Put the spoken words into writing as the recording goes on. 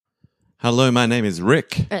Hello, my name is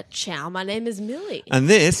Rick. Ciao, my name is Millie. And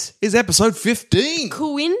this is episode 15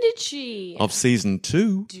 Quindici. of season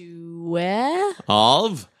 2 Where?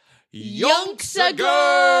 of Yonks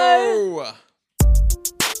Ago.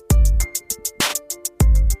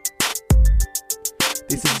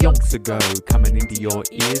 This is Yonks Ago, coming into your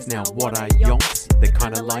ears. Now what are yonks? They're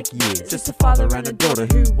kinda like years. Just a father and a daughter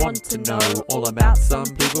who want to know all about some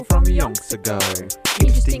people from Yonks Ago.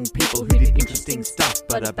 Interesting people who did interesting stuff,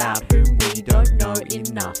 but about whom we don't know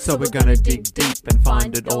enough. So we're gonna dig deep and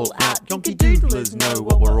find it all out. Yonky Doodlers know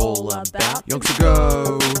what we're all about. Yonks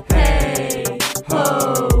Ago, hey,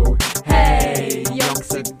 ho, hey,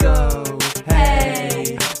 Yonks Ago,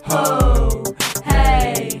 hey, ho,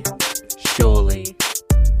 hey, surely.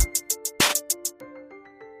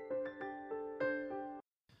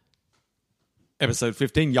 Episode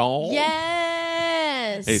 15, y'all.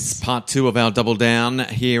 Yes. It's part 2 of our double down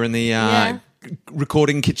here in the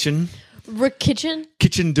recording kitchen. Kitchen?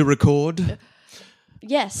 Kitchen to record.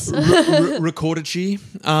 Yes. Recordici.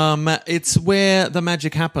 It's where the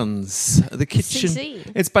magic happens. The kitchen.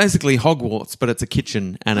 CC. It's basically Hogwarts, but it's a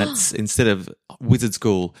kitchen, and it's instead of wizard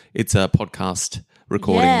school, it's a podcast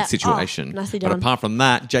recording Yeah. situation. Oh, nicely but done. apart from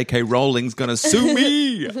that, J.K. Rowling's going to sue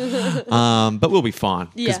me. But we'll be fine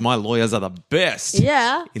because Yeah. my lawyers are the best.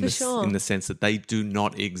 Yeah, in for the, sure. in the sense that they do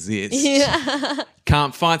not exist. Yeah.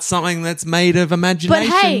 Can't fight something that's made of But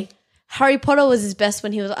imagination. hey, Harry Potter was his best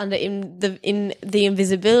when he was under in the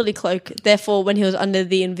invisibility cloak. Therefore, when he was under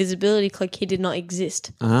the invisibility cloak, he did not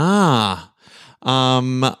exist.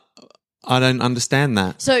 I don't understand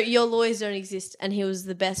that. So your lawyers don't exist, and he was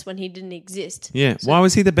the best when he didn't exist. Yeah, why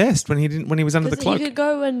was he the best when he was under the Because cloak? he could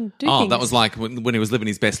go and do Oh, things. that was like when he was living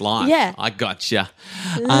his best life. Yeah. I gotcha.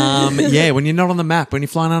 Yeah, when you're not on the map, when you're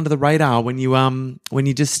flying under the radar, when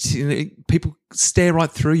you just people stare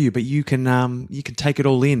right through you, but you can take it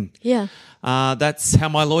all in. Yeah. That's how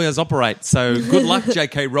my lawyers operate. So good luck,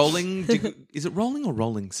 J.K. Rowling. Is it Rowling or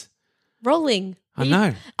Rollings? Rolling. I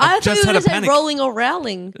know. I thought just you had were a going to say panic. rolling or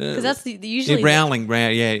rowling because that's the usually Yeah, Rowling,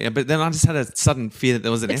 yeah. But then I just had a sudden fear that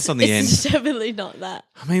there was an S on the end. It's definitely not that.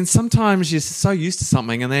 I mean, sometimes you're so used to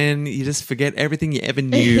something and then you just forget everything you ever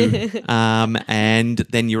knew. And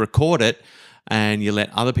then you record it and you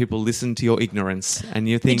let other people listen to your ignorance. And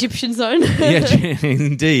you think... Egyptian zone. Yeah,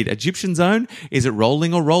 indeed. Egyptian zone? Is it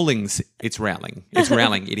rolling or rollings? It's rowling. It's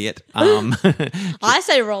rowling, idiot. I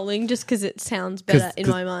say rolling just because it sounds better in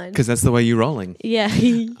my mind. Because that's the way you're rolling. Yeah.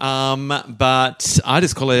 But I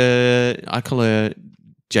just call her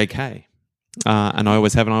JK. And I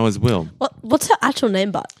always have and I always will. What's her actual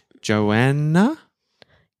name, but? Joanna?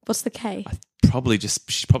 What's the K? She probably just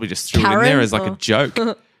threw it in Karen? there as like a Or-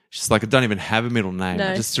 joke. She's like, I don't even have a middle name.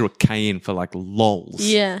 No. I just threw a K in for like lols.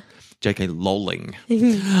 Yeah. JK lolling.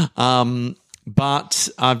 But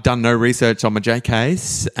I've done no research on my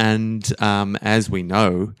JKs, and as we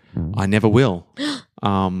know, I never will.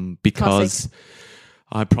 Because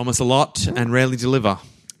I promise a lot and rarely deliver.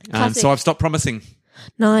 And so Classic. I've stopped promising.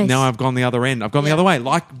 Nice. Now I've gone the other end. I've gone the other way,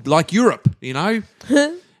 like Europe, you know?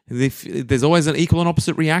 There's always an equal and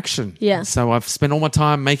opposite reaction. Yeah. So I've spent all my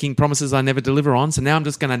time making promises I never deliver on. So now I'm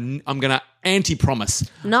gonna anti-promise.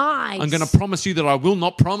 Nice. I'm gonna promise you that I will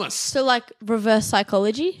not promise. So like reverse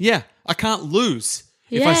psychology? Yeah, I can't lose.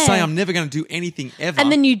 If I Yeah. say I'm never going to do anything ever.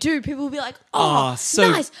 And then you do, people will be like, oh,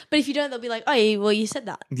 so- nice. But if you don't, they'll be like, oh, yeah, well, you said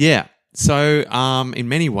that. Yeah. So in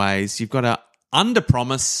many ways, you've got to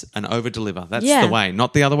under-promise and over-deliver. That's Yeah. the way,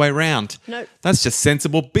 not the other way around. Nope. That's just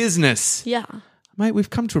sensible business. Yeah. Mate, we've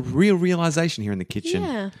come to a real realization here in the kitchen.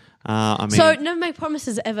 Yeah. I mean, So never make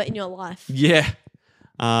promises ever in your life. yeah.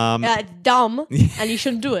 It's dumb and you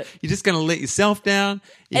shouldn't do it. You're just going to let yourself down.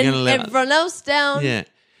 You're And going to let... everyone else down. Yeah.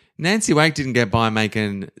 Nancy Wake didn't get by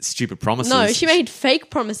making stupid promises. No, she made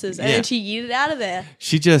fake promises and Yeah. then she yeeted out of there.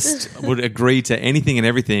 She just would agree to anything and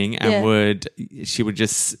everything, and Yeah. she would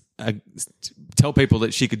just tell people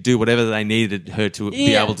that she could do whatever they needed her to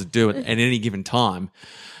be Yeah. able to do it at any given time.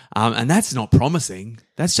 And that's not promising.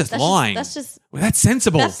 That's just lying. That's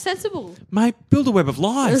sensible. That's sensible. Mate, build a web of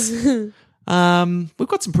lies. We've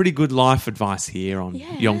got some pretty good life advice here on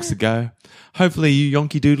Yonks Ago. Hopefully you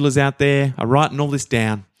Yonky Doodlers out there are writing all this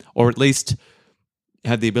down, or at least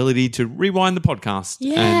have the ability to rewind the podcast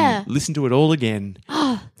Yeah. and listen to it all again.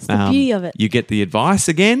 It's the beauty of it. You get the advice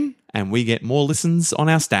again, and we get more listens on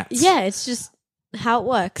our stats. Yeah, it's just how it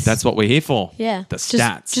works. That's what we're here for. yeah. The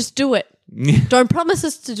stats. Just do it. Don't promise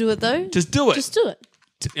us to do it though. Just do it. Just do it.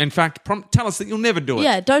 In fact, tell us that you'll never do it.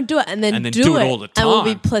 Yeah, don't do it and then do do it all the And we'll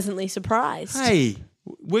be time. pleasantly surprised. Hey,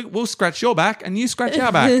 we'll scratch your back and you scratch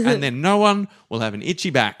our back, and then no one will have an itchy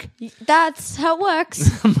back. That's how it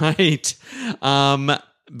works. Mate.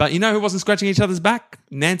 But you know who wasn't scratching each other's back?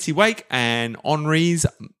 Nancy Wake and Henri's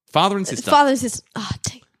father and sister. Father and sister. Oh,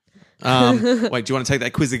 dang. Wait, do you want to take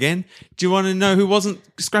that quiz again? Do you want to know who wasn't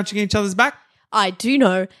scratching each other's back? I do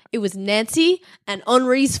know it was Nancy and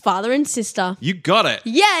Henri's father and sister. You got it.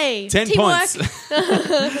 Yay! 10 Teamwork. points.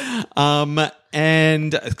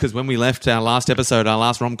 And because when we left our last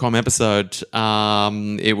rom-com episode,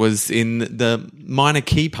 it was in the minor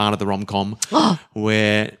key part of the rom-com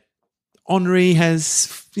where Henri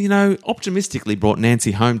has, optimistically brought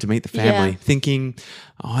Nancy home to meet the family, thinking,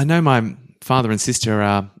 I know my father and sister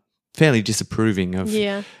are fairly disapproving of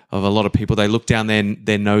a lot of people. They look down their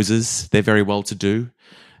noses. They're very well-to-do,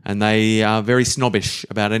 and they are very snobbish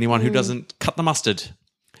about anyone who doesn't cut the mustard,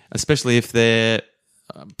 especially if they're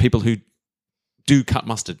people who do cut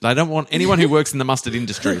mustard. They don't want anyone who works in the mustard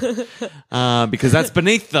industry because that's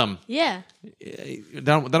beneath them. Yeah. They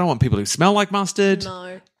don't want people who smell like mustard.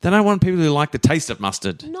 No. They don't want people who like the taste of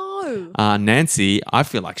mustard. No. Nancy, I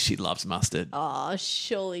feel like she loves mustard. Oh,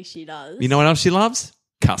 surely she does. You know what else she loves?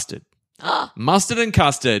 Custard. Mustard and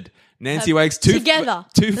custard. Nancy Wake's two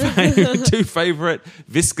favorite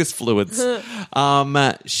viscous fluids.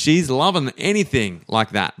 She's loving anything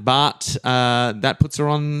like that, but that puts her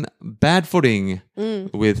on bad footing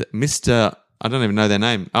with Mr. I don't even know their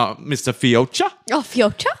name. Mr. Fiocca. Oh,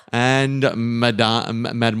 Fiocca? And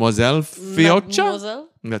Mademoiselle Fiocca. Mademoiselle?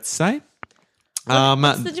 Let's say.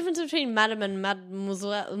 What's the difference between Madame and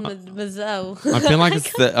Mademoiselle? I feel like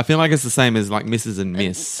it's the same as like Mrs. and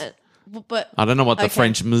Miss. But I don't know what the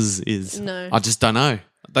French Ms is. No. I just don't know.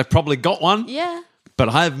 They've probably got one. Yeah. But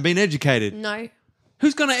I haven't been educated. No.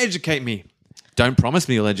 Who's going to educate me? Don't promise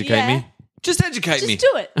me you'll educate me. Just educate me.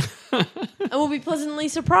 Just do it. And we'll be pleasantly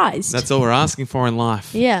surprised. That's all we're asking for in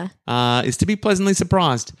life. Yeah. Is to be pleasantly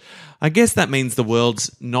surprised. I guess that means the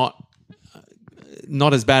world's not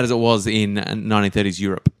as bad as it was in 1930s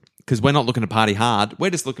Europe. Because we're not looking to party hard.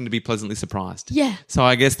 We're just looking to be pleasantly surprised. Yeah. So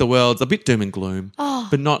I guess the world's a bit doom and gloom.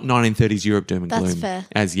 But not 1930s Europe doom and gloom. That's fair.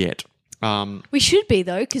 As yet. We should be,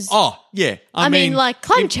 though, because... Oh, yeah. I mean, like,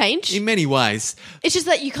 climate change... In many ways. It's just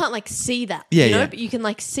that you can't, like, see that. Yeah, you know? yeah. But you can,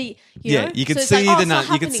 like, see... You know? You can So it's see like, it's not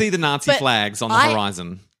you can see the Nazi But flags on the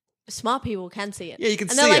horizon. Smart people can see it. Yeah, you can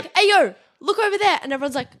and see they're it. like, hey, yo, look over there. And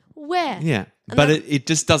everyone's like, where? Yeah. And But then- it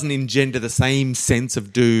just doesn't engender the same sense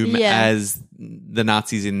of doom Yeah. as the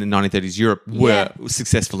Nazis in the 1930s Europe were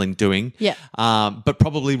successful in doing. Yeah. But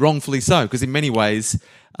probably wrongfully so, because in many ways,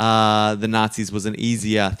 the Nazis was an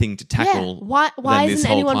easier thing to Yeah. tackle. Why than this isn't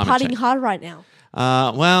whole anyone climate partying change. hard right now?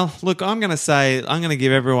 Well, look, I'm going to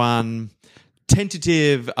give everyone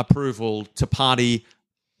tentative approval to party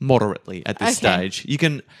moderately at this Okay. stage.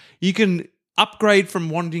 You can upgrade from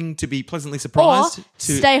wanting to be pleasantly Or surprised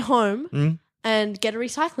to stay home and get a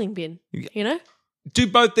recycling bin, you know? do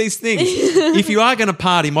both these things. If you are going to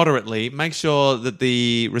party moderately, make sure that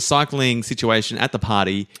the recycling situation at the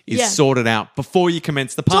party is Yeah. sorted out before you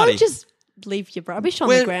commence the party. Don't just leave your rubbish on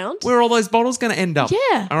the ground. Where are all those bottles going to end up?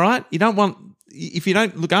 Yeah. All right? You don't want... If you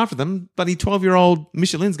don't look after them, bloody 12-year-old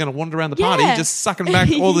Michelin's going to wander around the party Yeah. just sucking back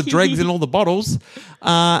all the dregs in all the bottles,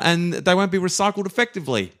 and they won't be recycled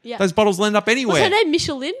effectively. Yeah. Those bottles will end up anywhere. What's her name?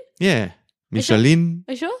 Michelin? Yeah. Michelin.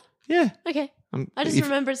 Are you sure? Yeah. Okay. I just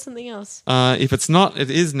remembered something else. If it's not, it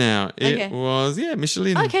is now. It Okay. was,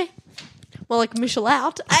 Michelin. Okay. Well, like Michelle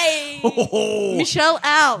out. Hey! Oh. Michelle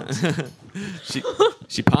out.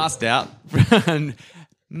 She passed out, and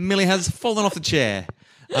Millie has fallen off the chair.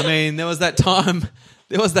 I mean, there was that time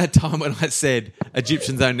when I said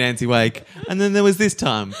Egyptians own Nancy Wake, and then there was this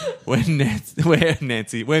time where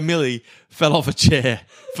Millie fell off a chair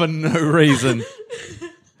for no reason.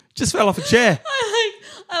 Just fell off a chair.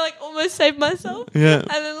 I almost saved myself. Yeah. And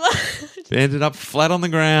then Ended up flat on the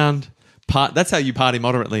ground. That's how you party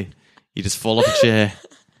moderately. You just fall off a chair.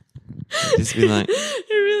 Just be like, it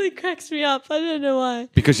really cracks me up. I don't know why.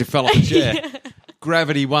 because you fell off a chair.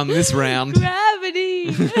 Gravity won this round.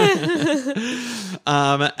 Gravity.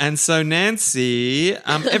 And so Nancy,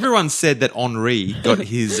 everyone said that Henri got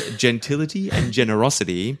his gentility and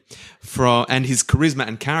generosity and his charisma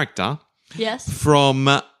and character Yes.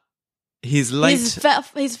 from his late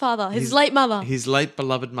His father. His late mother. his late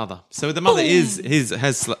beloved mother. So the mother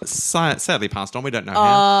has sadly passed on. We don't know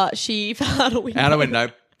how. She fell out a window. Out a window,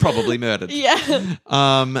 probably murdered.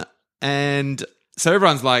 Yeah. And so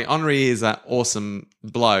everyone's like, Henri is an awesome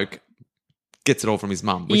bloke, gets it all from his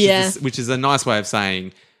mum, which is a nice way of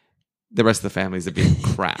saying the rest of the family's a bit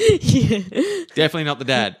crap. Yeah. Definitely not the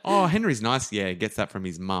dad. Oh, Henry's nice. Yeah, gets that from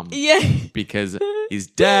his mum. Yeah. Because his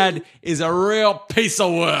dad is a real piece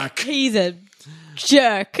of work. He's a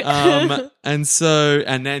jerk. And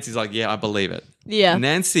Nancy's like, yeah, I believe it. Yeah.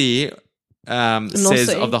 Nancy says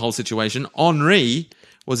see. of the whole situation, Henri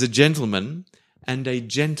was a gentleman and a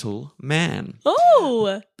gentle man.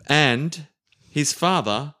 Oh. And his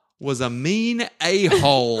father was a mean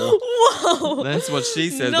a-hole. Whoa. That's what she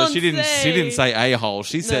said. But she didn't say a-hole.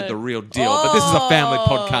 She said No. the real deal. But this is a family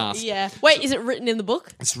podcast. Yeah. Wait, is it written in the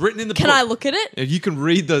book? It's written in the book. Can I look at it? You can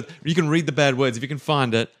read the bad words if you can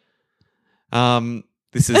find it.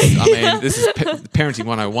 This is parenting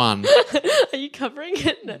 101. Are you covering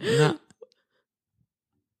it? No.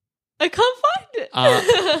 I can't find it.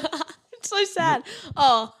 It's so sad.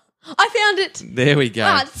 Oh, I found it. There we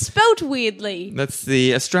go. It's spelled weirdly. That's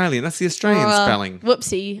the Australian spelling.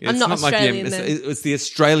 Whoopsie. I'm It's not like Australian then. it's the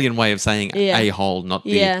Australian way of saying Yeah. a-hole, not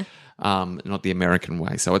the American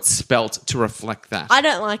way. So it's spelt to reflect that. I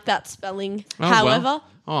don't like that spelling. Oh, However,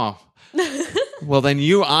 well, then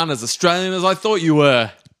you aren't as Australian as I thought you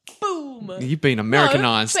were. boom. You've been No,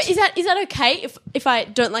 Americanized. but is that okay if I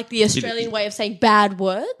don't like the Australian way of saying bad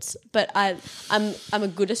words? But I'm a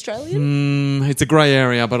good Australian. It's a grey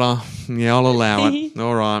area, but I'll allow it.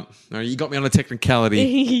 All right. No, you got me on a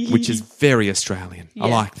technicality, which is very Australian. I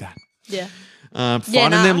Yeah. like that. Yeah.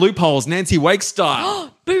 Finding nah. them loopholes, Nancy Wake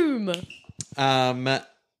style. Boom.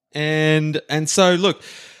 And so look,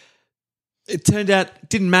 it turned out it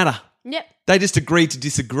didn't matter. Yep. They just agreed to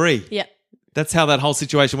disagree. Yep. That's how that whole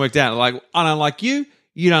situation worked out. Like, I don't like you,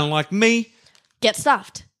 you don't like me. Get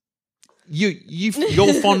stuffed.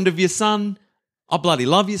 You're fond of your son. I bloody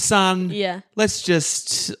love your son. Yeah. Let's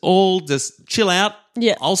just all just chill out.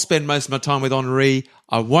 Yeah. I'll spend most of my time with Henri.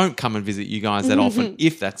 I won't come and visit you guys that often,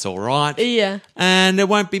 if that's all right. Yeah. And there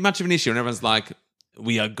won't be much of an issue. And everyone's like,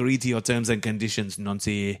 we agree to your terms and conditions,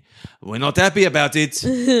 Nancy. We're not happy about it.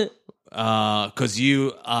 Because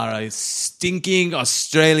you are a stinking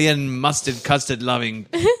Australian mustard custard loving,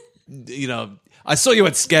 I saw you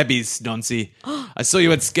at Scabby's, Nancy. I saw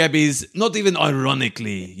you at Scabby's, not even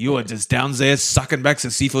ironically. You were just down there sucking back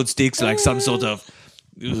some seafood sticks like some sort of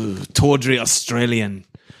tawdry Australian.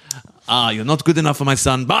 You're not good enough for my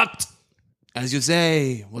son, but as you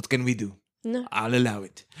say, what can we do? No. I'll allow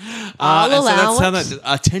it. I'll allow so that's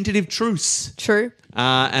how a tentative truce. True.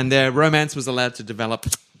 And their romance was allowed to develop.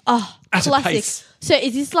 Oh, At a classic. pace. So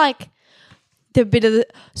is this like the bit of the...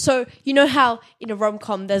 So you know how in a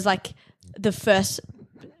rom-com there's like the first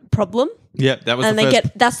problem? Yeah, that was And the they first.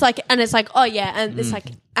 get... That's like... And it's like, oh yeah. And it's like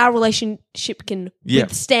our relationship can Yep.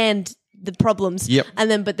 withstand the problems. Yep.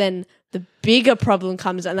 But then the bigger problem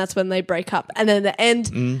comes and that's when they break up. And then at the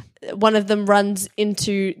end, one of them runs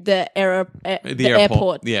into the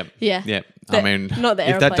airport. Yeah. Yeah. Yeah. The- not the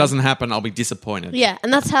if that aeroplane. doesn't happen, I'll be disappointed. Yeah.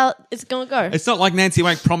 And that's how it's going to go. It's not like Nancy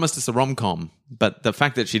Wake promised us a rom-com, but the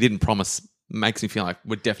fact that she didn't promise makes me feel like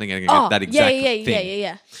we're definitely going to get that exact thing.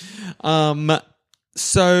 Yeah.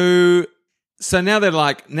 So now they're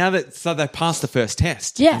like, so they passed the first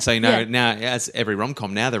test. Yeah, And so, now as every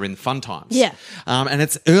rom-com, now they're in fun times. Yeah. And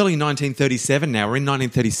it's early 1937 now. We're in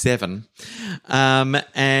 1937.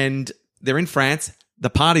 And they're in France. The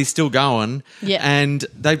party's still going. Yeah. And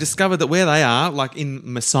they've discovered that where they are, like in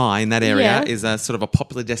Marseille, in that area, Yeah. is a sort of a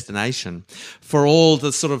popular destination for all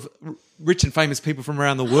the sort of rich and famous people from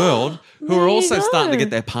around the world who are you also go. starting to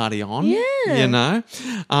get their party on. Yeah.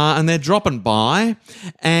 And they're dropping by.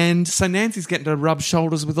 And so Nancy's getting to rub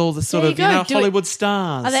shoulders with all the sort There of, you go. Do it. Hollywood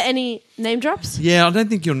stars. Are there any name drops? Yeah, I don't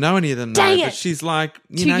think you'll know any of them. Dang though, it. But she's like,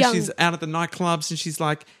 Too young. she's out at the nightclubs and she's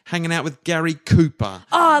like hanging out with Gary Cooper.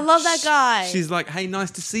 Oh, I love that guy. She's like, hey,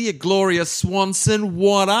 nice to see you, Gloria Swanson.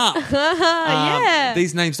 What up? yeah.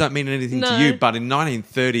 These names don't mean anything No. to you, but in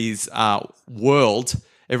 1930s world,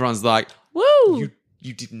 everyone's like, Woo.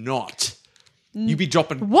 you did not. You be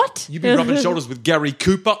dropping What? You be rubbing shoulders with Gary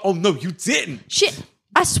Cooper? Oh no, you didn't. Shit.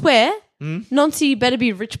 I swear, Hmm? Nancy better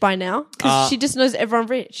be rich by now because she just knows everyone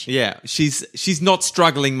rich. Yeah, she's not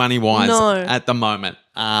struggling money wise No. at the moment.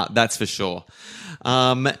 That's for sure.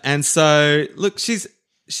 And so look, she's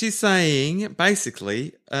saying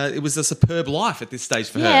basically it was a superb life at this stage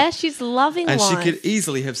for her. Yeah, she's loving And life. she could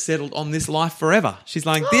easily have settled on this life forever. She's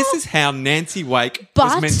like, this is how Nancy Wake But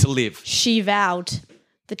was meant to live. she vowed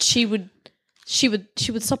that she would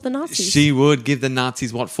stop the Nazis. She would give the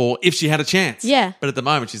Nazis what for if she had a chance. Yeah. But at the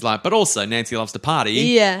moment, she's like, but also Nancy loves to party.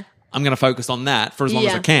 yeah. I'm going to focus on that for as long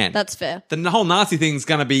as I can. That's fair. The whole Nazi thing's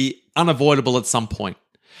going to be unavoidable at some point.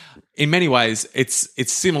 In many ways, it's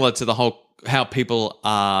similar to the whole how people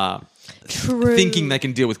are True. thinking they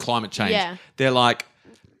can deal with climate change. Yeah. They're like,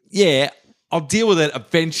 yeah, I'll deal with it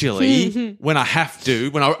eventually when I have to,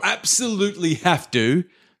 when I absolutely have to.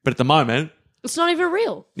 But at the moment, It's not even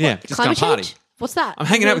real. Yeah, What, just climate gonna party. change? What's that? I'm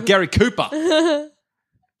hanging out with Gary Cooper.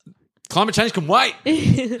 Climate change can wait.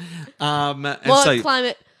 And Well, so,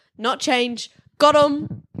 climate not change. Got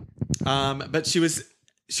them. But she was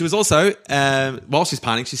also while she's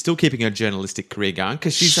partying, she's still keeping her journalistic career going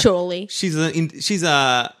because she's Surely. she's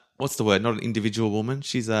a what's the word? Not an individual woman.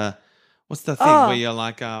 She's a what's the thing where you're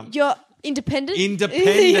like You're independent. independent.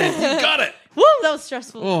 Yeah. You got it. Woo, that was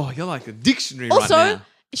stressful. Oh, you're like a dictionary Also, right now.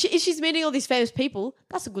 if she's meeting all these famous people,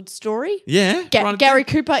 that's a good story. Yeah, right Gary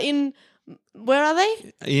Cooper in, where are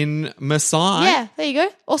they? in Maasai. Yeah, there you go.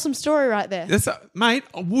 Awesome story right there. That's mate.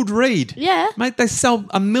 I would read. Yeah. Mate, they sell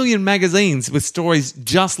 1 million magazines with stories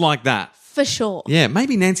just like that. For sure. Yeah,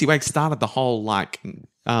 maybe Nancy Wake started the whole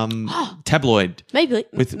tabloid. Maybe.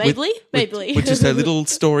 With just her little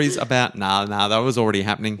stories about that was already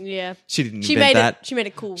happening. Yeah. She didn't She invent made that. it. She made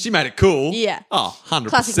it cool. She made it cool. Yeah. Oh, 100%.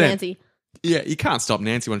 Classic Nancy. Yeah, you can't stop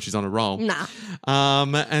Nancy when she's on a roll. Nah.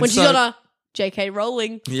 And When she's on a J.K.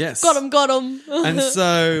 Rowling. Yes. Got him. And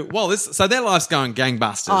so, so their life's going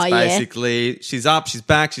gangbusters, Oh, yeah. basically. She's up, she's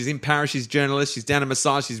back, she's in Paris, she's a journalist, she's down in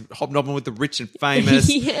Maasai, she's hobnobbing with the rich and famous.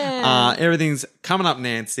 Yeah. Everything's coming up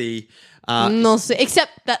Nancy. No,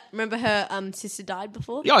 except that, remember her sister died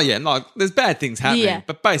before? Oh, yeah, no, there's bad things happening, Yeah.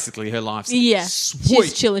 but basically her life's Yeah. sweet.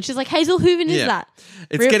 She's chilling. She's like, Hazel Hooven is that?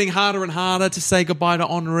 It's getting harder and harder to say goodbye to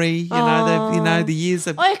Henri. You know, the years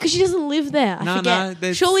of... Oh, yeah, because she doesn't live there. I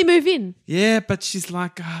forget. Surely move in. Yeah, but she's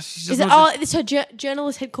like... she's just It's her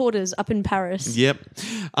journalist headquarters up in Paris. Yep.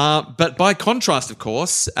 But by contrast, of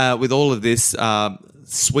course, with all of this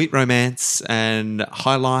sweet romance and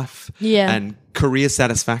high life and career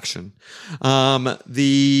satisfaction,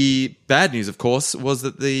 the bad news, of course, was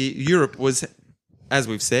that the Europe was, as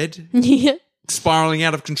we've said, spiraling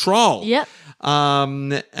out of control. Yep.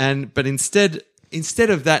 But instead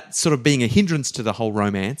of that sort of being a hindrance to the whole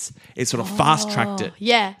romance, it sort of fast-tracked it.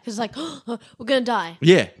 Yeah, because like, we're going to die.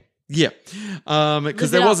 Yeah. Because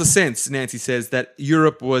Live there it was up. a sense, Nancy says, that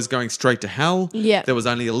Europe was going straight to hell. Yeah. There was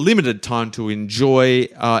only a limited time to enjoy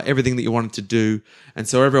everything that you wanted to do. And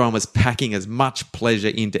so everyone was packing as much pleasure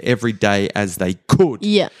into every day as they could.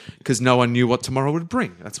 Yeah. Because no one knew what tomorrow would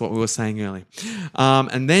bring. That's what we were saying earlier.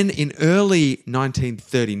 And then in early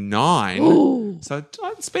 1939, so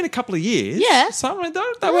it's been a couple of years. Yeah. So I mean,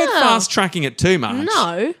 they weren't fast-tracking it too much. No.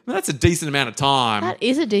 I mean, that's a decent amount of time. That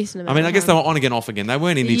is a decent amount. I mean, I guess they were on again, off again. They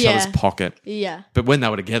weren't in each other's pocket. Yeah. But when they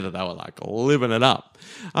were together, they were like living it up.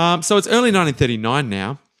 So it's early 1939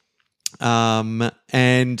 now.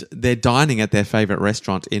 And they're dining at their favourite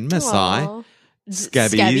restaurant in Maasai. Aw.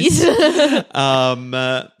 Scabby's.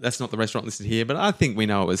 That's not the restaurant listed here, but I think we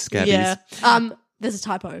know it was Scabby's. Yeah. There's a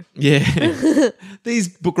typo. Yeah. These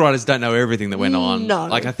book writers don't know everything that went on. No.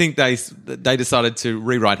 Like, I think they decided to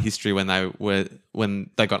rewrite history when they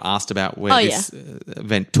got asked about where this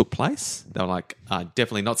event took place. They were like,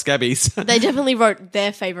 definitely not Scabby's. They definitely wrote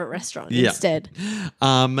their favourite restaurant instead.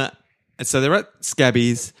 And so they're at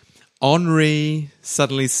Scabby's. Henri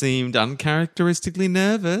suddenly seemed uncharacteristically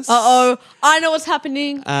nervous. Uh-oh. I know what's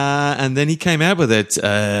happening. And then he came out with it.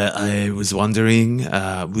 I was wondering,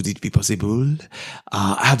 would it be possible?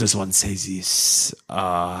 How does one say this?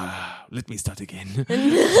 Let me start again. So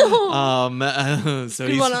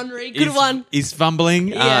Good one, Henri. Good one. He's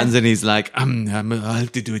fumbling, and then he's like, I'll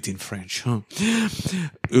have to do it in French. Un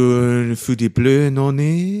fou de bleu,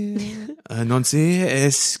 Nancy,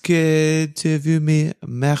 est-ce que tu veux me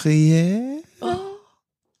marier?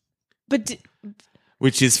 But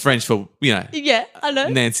Which is French for, yeah, I know.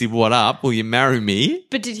 Nancy, what up? Will you marry me?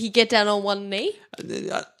 But did he get down on one knee?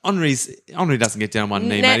 Henri doesn't get down on one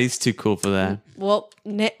knee, mate. He's too cool for that. Well,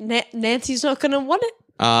 Nancy's not going to want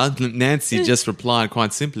it. Nancy just replied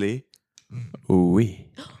quite simply, oui.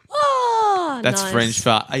 Oh, That's nice. French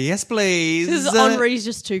for yes, please. Because Henri's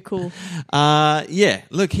just too cool. Yeah,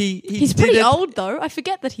 look, He's pretty old though. I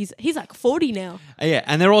forget that he's like 40 now. Yeah,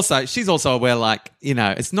 and she's also aware, like,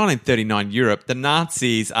 it's 1939 Europe. The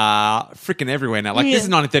Nazis are freaking everywhere now. Like, this is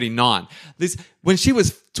 1939. When she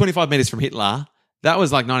was 25 meters from Hitler, that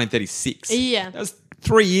was like 1936. Yeah. That was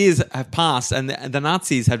 3 years have passed, and the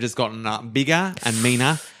Nazis have just gotten bigger and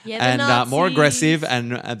meaner and more aggressive,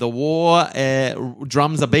 and the war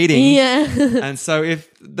drums are beating. Yeah. And so if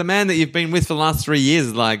the man that you've been with for the last 3 years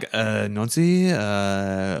is like, Nancy,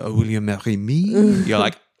 will you marry me? You're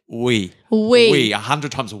like, we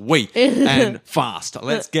 100 times we and fast.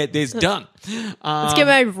 Let's get this done. Let's get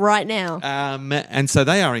married right now. And so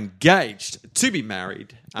they are engaged to be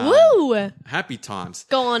married. Woo! Happy times.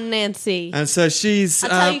 Go on, Nancy. And so she's... I'll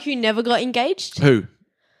tell you who never got engaged. Who?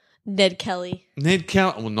 Ned Kelly. Ned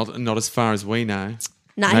Kelly. Well, not as far as we know.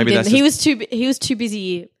 No, he didn't. He was too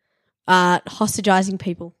busy hostage-izing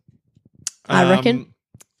people. I reckon.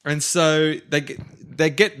 And so they've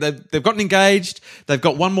gotten engaged. They've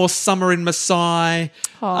got one more summer in Maasai.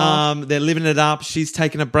 They're living it up. She's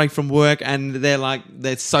taking a break from work, and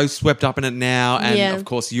they're so swept up in it now. And of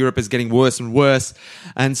course, Europe is getting worse and worse.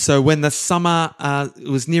 And so when the summer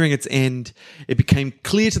was nearing its end, it became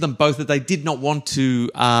clear to them both that they did not want to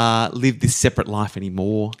live this separate life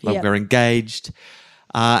anymore. Like, we're engaged.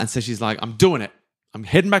 And so she's like, I'm doing it. I'm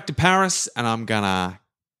heading back to Paris, and I'm gonna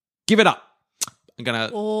give it up. I'm going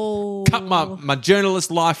to cut my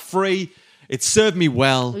journalist life free. It served me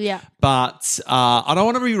well. Yeah. But I don't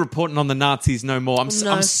want to be reporting on the Nazis no more. I'm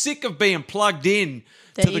sick of being plugged in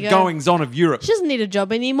to the goings-on of Europe. She doesn't need a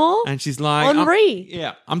job anymore. And she's like... Henri.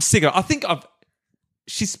 I'm sick of it. I think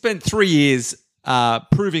she spent 3 years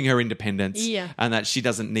proving her independence and that she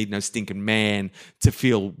doesn't need no stinking man to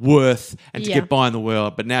feel worth and to get by in the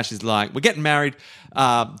world. But now she's like, we're getting married.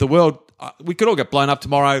 The world... we could all get blown up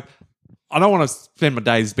tomorrow. I don't want to spend my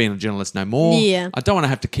days being a journalist no more. Yeah. I don't want to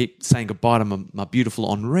have to keep saying goodbye to my beautiful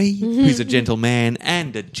Henri, who's a gentleman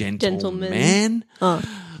and a gentleman. Oh.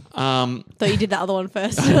 Thought you did that other one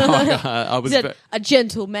first. I was a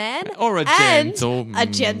gentleman or a and gentleman. a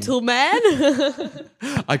gentleman.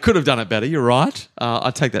 I could have done it better. You're right.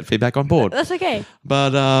 I take that feedback on board. That's okay.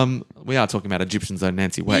 But we are talking about Egyptians, though,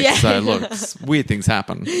 Nancy Wake. Yeah. So look, weird things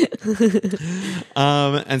happen.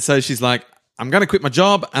 And so she's like, I'm going to quit my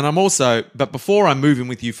job, and but before I move in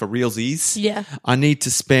with you for realsies, I need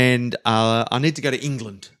to go to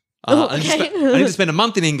England. I need to spend a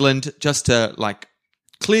month in England just to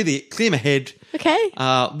clear my head. Okay.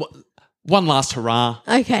 One last hurrah.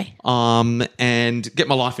 Okay. And get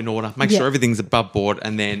my life in order. Make sure everything's above board,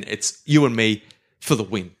 and then it's you and me for the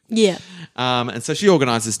win. Yeah. And so she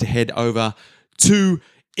organises to head over to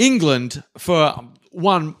England for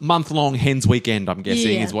 1 month-long hens weekend, I'm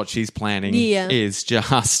guessing, is what she's planning. Yeah. It's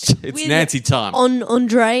with Nancy time.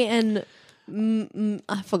 Andre and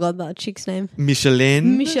I forgot that chick's name.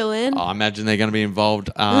 Michelin. I imagine they're going to be involved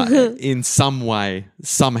in some way,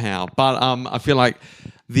 somehow. But I feel like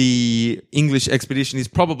the English expedition is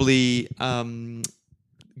probably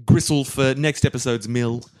gristle for next episode's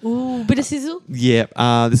mill. Ooh, bit of sizzle. Yeah,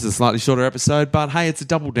 this is a slightly shorter episode, but hey, it's a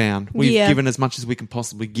double down. We've given as much as we can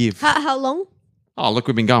possibly give. How long? Oh, look,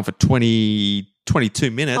 we've been going for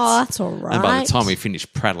 22 minutes. Oh, that's all right. And by the time we finish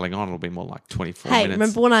prattling on, it'll be more like 24 minutes. Hey,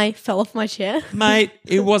 remember when I fell off my chair? Mate,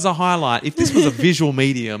 it was a highlight. If this was a visual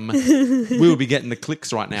medium, we would be getting the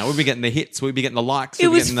clicks right now. We'd be getting the hits. We'd be getting the likes. It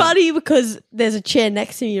was funny because there's a chair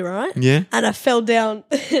next to me, right? Yeah. And I fell down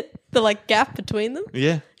the gap between them.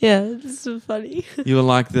 Yeah. Yeah, it's so funny. You were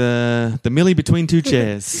like the Millie between two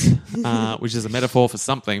chairs, which is a metaphor for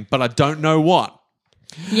something, but I don't know what.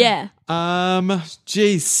 Yeah.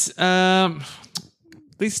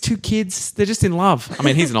 These two kids, they're just in love. I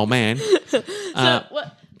mean, he's an old man. So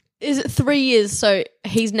what is it? 3 years. So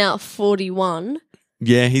he's now 41.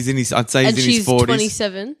 Yeah, he's in his. I'd say he's in his 40s. And she's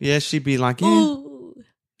 27. Yeah, she'd be like, yeah. Ooh,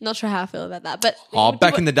 not sure how I feel about that, but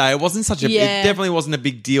back in the day, it wasn't such a. Yeah. It definitely wasn't a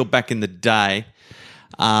big deal back in the day.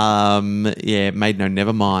 Yeah, made no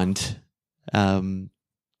never mind. They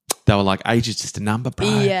were like, age is just a number, bro.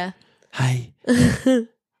 Yeah. Hey.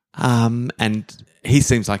 And he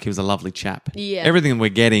seems like he was a lovely chap. Yeah. Everything we're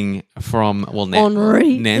getting from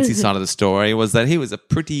Henri. Nancy's side of the story was that he was a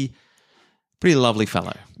pretty lovely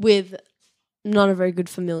fellow with not a very good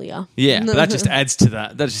familiar. Yeah, but that just adds to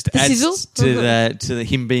that. That just adds to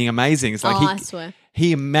him being amazing. It's like I swear.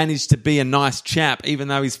 He managed to be a nice chap, even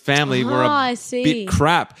though his family were a bit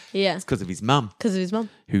crap. Yeah. It's because of his mum. Because of his mum.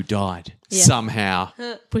 Who died somehow.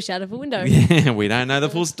 Pushed out of a window. Yeah, we don't know the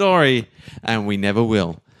full story, and we never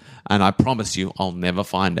will. And I promise you, I'll never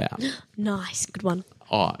find out. Nice. Good one.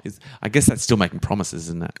 Oh, I guess that's still making promises,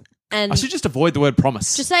 isn't it? And I should just avoid the word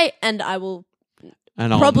promise. Just say, and I will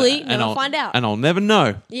and probably never find out. And I'll never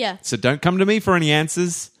know. Yeah. So don't come to me for any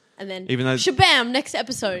answers. And then, even though, shabam, next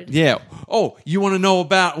episode. Yeah. Oh, you want to know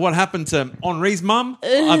about what happened to Henri's mum?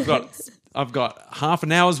 I've got half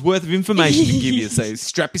an hour's worth of information to give you. So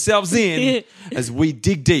strap yourselves in as we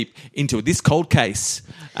dig deep into this cold case.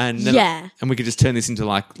 And and we could just turn this into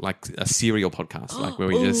like a serial podcast, like where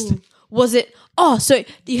we just. Was it? Oh, so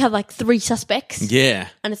you have like 3 suspects. Yeah.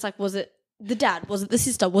 And it's like, was it the dad? Was it the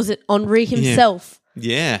sister? Was it Henri himself?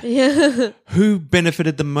 Yeah. Yeah. Who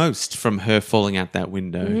benefited the most from her falling out that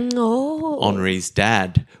window? Henri's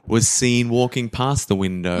dad was seen walking past the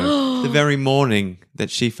window the very morning that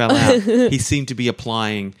she fell out. He seemed to be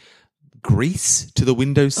applying grease to the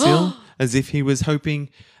windowsill as if he was hoping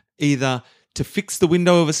either to fix the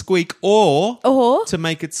window of a squeak or to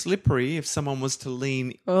make it slippery. If someone was to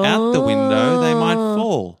lean out the window, they might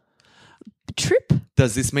fall. trip.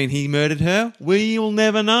 Does this mean he murdered her? We'll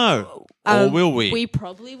never know. Or will we? We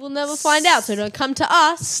probably will never find out, so don't come to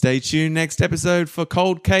us. Stay tuned next episode for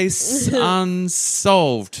Cold Case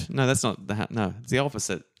Unsolved. No, that's not no, it's the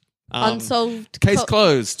opposite. Unsolved. Case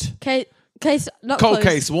closed. Case not Cold closed.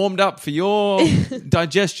 case warmed up for your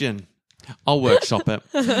digestion. I'll workshop it.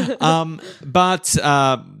 But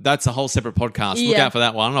that's a whole separate podcast. Look Yeah. out for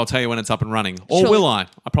that one. I'll tell you when it's up and running. Or Sure. will I?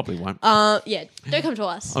 I probably won't. Yeah, don't come to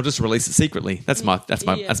us. I'll just release it secretly. That's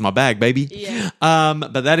my bag, baby. Yeah.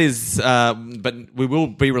 But that is but we will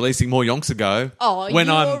be releasing more Yonks Ago. Oh, when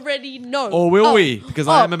you I'm already know. or will we? Because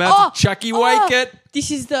I am about to Chucky wake it. This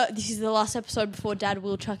is the last episode before Dad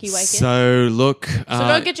will Chucky wake it. So look, So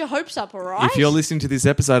don't get your hopes up, all right? if you're listening to this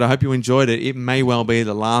episode, I hope you enjoyed it. It may well be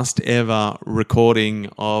the last ever recording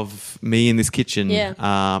of me in this kitchen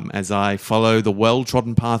as I follow the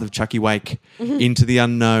well-trodden path of Chucky Wake into the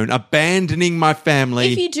unknown, abandoning my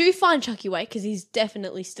family. If you do find Chucky Wake, because he's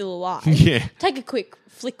definitely still alive, Yeah. take a quick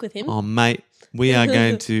flick with him. Oh, mate, we are I'm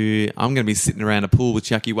going to be sitting around a pool with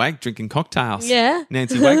Chucky Wake drinking cocktails. Yeah.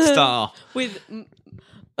 Nancy Wake style. With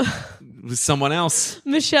With someone else.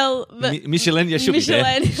 Michelle. Michelin, yeah, she'll be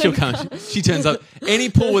Michelin. there. She'll come. She turns up. Any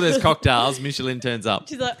pool where there's cocktails, Michelin turns up.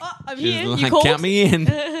 She's like, oh, I'm She's here. like, You called? count me in.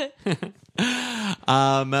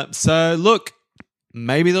 So look,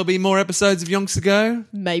 maybe there'll be more episodes of Yonks Ago.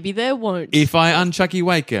 Maybe there won't. If I unchucky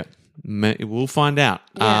wake it, we'll find out.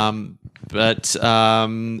 Yeah. But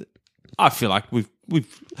I feel like we've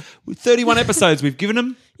 31 episodes we've given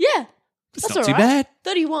them. yeah. It's That's not all too right. bad.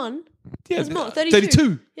 31. Yeah, It's not 32.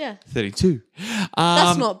 32. Yeah. 32.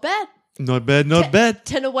 That's not bad. Not bad, not bad.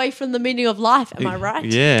 10 away from the meaning of life. Am I right?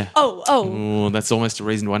 Yeah. Oh. That's almost a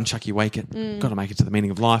reason to unchucky wake it. Got to make it to the meaning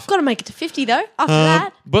of life. Got to make it to 50, though, after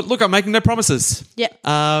that. But look, I'm making no promises. Yeah.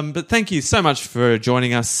 But thank you so much for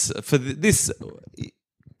joining us for this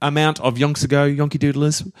amount of Yonks Ago, Yonky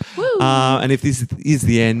Doodlers. Woo. And if this is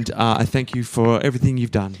the end, I thank you for everything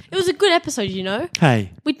you've done. It was a good episode, you know.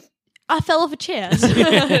 Hey. I fell off a chair.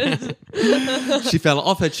 She fell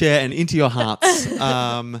off her chair and into your hearts.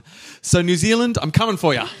 So New Zealand, I'm coming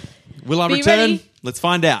for you. Will I Be return? ready. Let's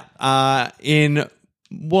find out. In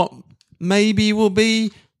what maybe will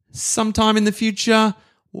be sometime in the future,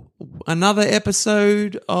 another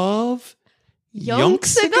episode of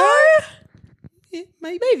Yonks Ago? Yeah,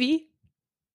 maybe. Maybe.